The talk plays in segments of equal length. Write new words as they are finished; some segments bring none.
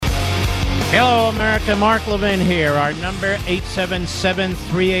Hello, America. Mark Levin here. Our number,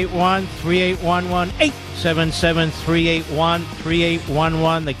 877-381-3811.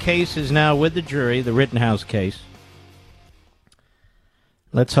 877-381-3811. The case is now with the jury, the Rittenhouse case.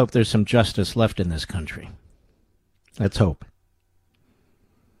 Let's hope there's some justice left in this country. Let's hope.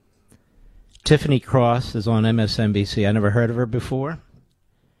 Tiffany Cross is on MSNBC. I never heard of her before.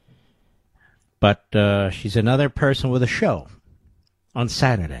 But she's another person with a show on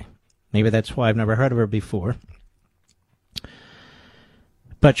Saturday. Maybe that's why I've never heard of her before.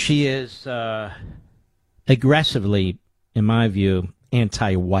 But she is aggressively, in my view,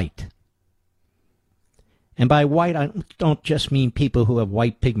 anti-white. And by white, I don't just mean people who have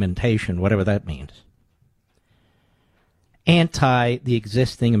white pigmentation, whatever that means. Anti the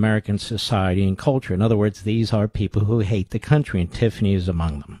existing American society and culture. In other words, these are people who hate the country, and Tiffany is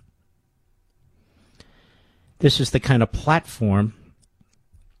among them. This is the kind of platform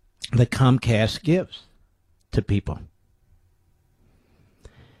that Comcast gives to people.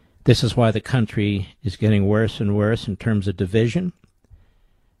 This is why the country is getting worse and worse in terms of division.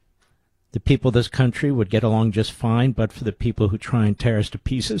 The people of this country would get along just fine, but for the people who try and tear us to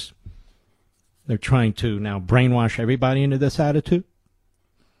pieces. They're trying to now brainwash everybody into this attitude.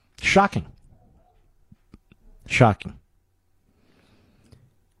 Shocking. Shocking.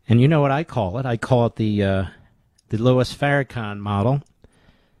 And you know what I call it? I call it the Louis Farrakhan model,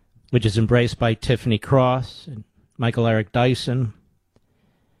 which is embraced by Tiffany Cross and Michael Eric Dyson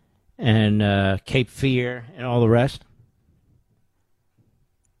and Cape Fear and all the rest,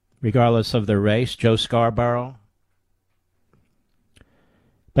 regardless of their race, Joe Scarborough.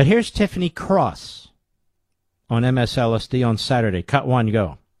 But here's Tiffany Cross on MSLSD on Saturday. Cut one,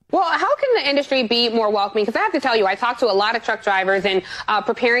 go. Well, how can the industry be more welcoming? Because I have to tell you, I talked to a lot of truck drivers and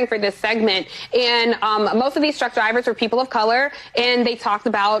preparing for this segment, and most of these truck drivers are people of color, and they talked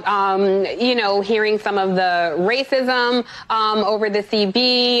about, hearing some of the racism over the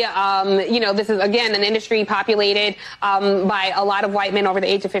CB. This is, again, an industry populated by a lot of white men over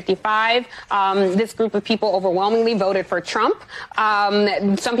the age of 55. This group of people overwhelmingly voted for Trump.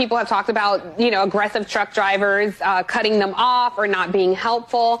 Some people have talked about, aggressive truck drivers cutting them off or not being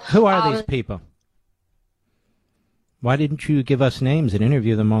helpful. Who are these people? Why didn't you give us names and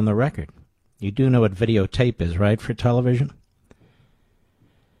interview them on the record? You do know what videotape is, right, for television?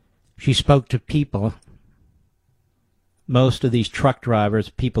 She spoke to people, most of these truck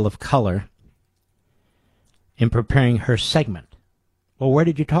drivers, people of color, in preparing her segment. Well, where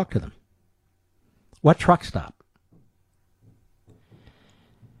did you talk to them? What truck stop?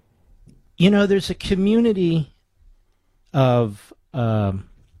 There's a community of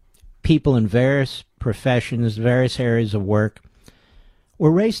people in various professions, various areas of work,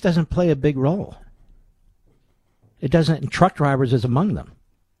 where race doesn't play a big role. It doesn't, and truck drivers is among them.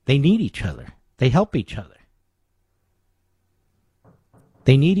 They need each other. They help each other.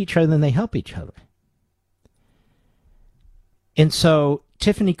 They need each other and they help each other. And so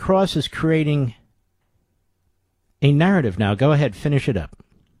Tiffany Cross is creating a narrative now. Go ahead, finish it up.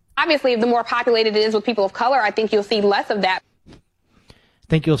 Obviously, the more populated it is with people of color, I think you'll see less of that.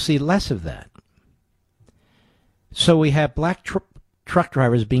 Think you'll see less of that. So we have black truck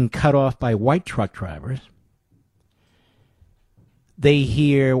drivers being cut off by white truck drivers. They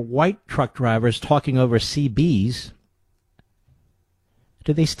hear white truck drivers talking over CBs.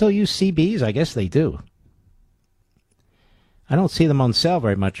 Do they still use CBs? I guess they do. I don't see them on sale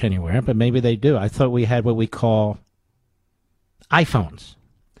very much anywhere, but maybe they do. I thought we had what we call iPhones.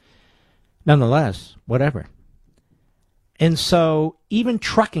 Nonetheless, whatever. And so even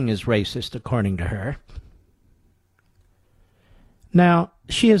trucking is racist, according to her. Now,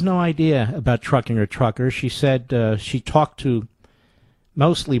 she has no idea about trucking or truckers. She said she talked to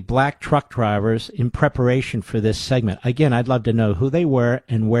mostly black truck drivers in preparation for this segment. Again, I'd love to know who they were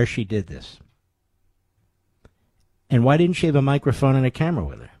and where she did this. And why didn't she have a microphone and a camera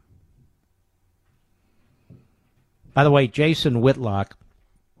with her? By the way, Jason Whitlock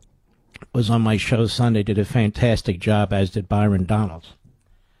was on my show Sunday, did a fantastic job, as did Byron Donalds.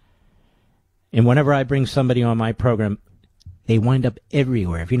 And whenever I bring somebody on my program, they wind up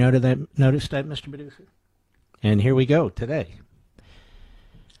everywhere. Have you noticed that, Mr. Producer? And here we go today.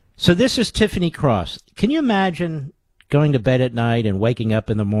 So this is Tiffany Cross. Can you imagine going to bed at night and waking up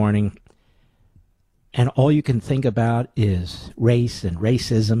in the morning and all you can think about is race and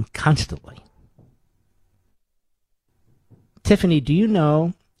racism constantly? Tiffany, do you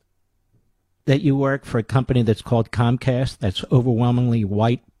know that you work for a company that's called Comcast, that's overwhelmingly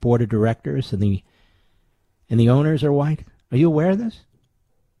white board of directors, and the owners are white? Are you aware of this?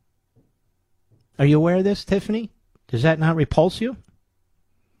 Are you aware of this, Tiffany? Does that not repulse you?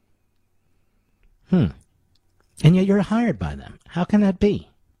 And yet you're hired by them. How can that be?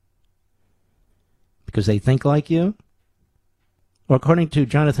 Because they think like you? Or according to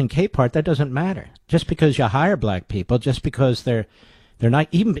Jonathan Capehart, that doesn't matter. Just because you hire black people, just because they're not,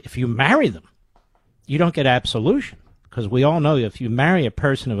 even if you marry them, you don't get absolution. Because we all know if you marry a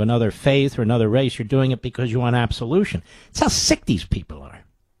person of another faith or another race, you're doing it because you want absolution. That's how sick these people are.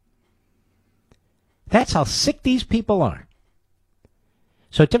 That's how sick these people are.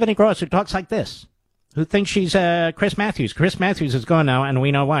 So Tiffany Cross, who talks like this, who thinks she's Chris Matthews. Chris Matthews is gone now, and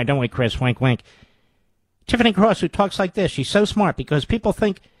we know why, don't we, Chris? Wink, wink. Tiffany Cross, who talks like this, she's so smart because people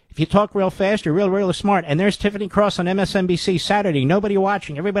think if you talk real fast, you're real smart. And there's Tiffany Cross on MSNBC Saturday. Nobody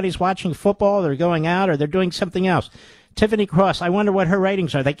watching. Everybody's watching football. They're going out or they're doing something else. Tiffany Cross, I wonder what her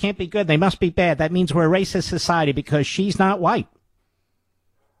ratings are. They can't be good. They must be bad. That means we're a racist society because she's not white.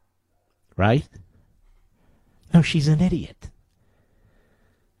 Right? No, she's an idiot.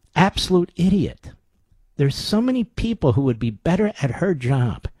 Absolute idiot. There's so many people who would be better at her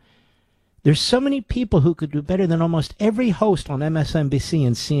job. There's so many people who could do better than almost every host on MSNBC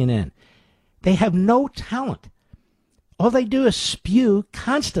and CNN. They have no talent. All they do is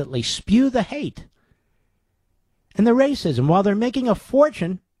constantly spew the hate and the racism while they're making a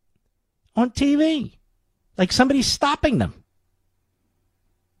fortune on TV. Like somebody's stopping them.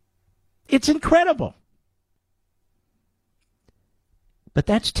 It's incredible. But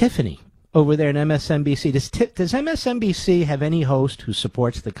that's Tiffany over there in MSNBC. Does MSNBC have any host who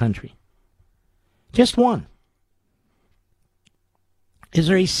supports the country? Just one. Is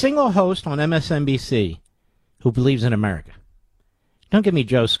there a single host on MSNBC who believes in America? Don't give me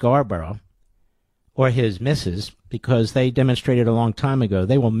Joe Scarborough or his missus, because they demonstrated a long time ago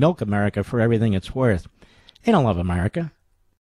they will milk America for everything it's worth. They don't love America.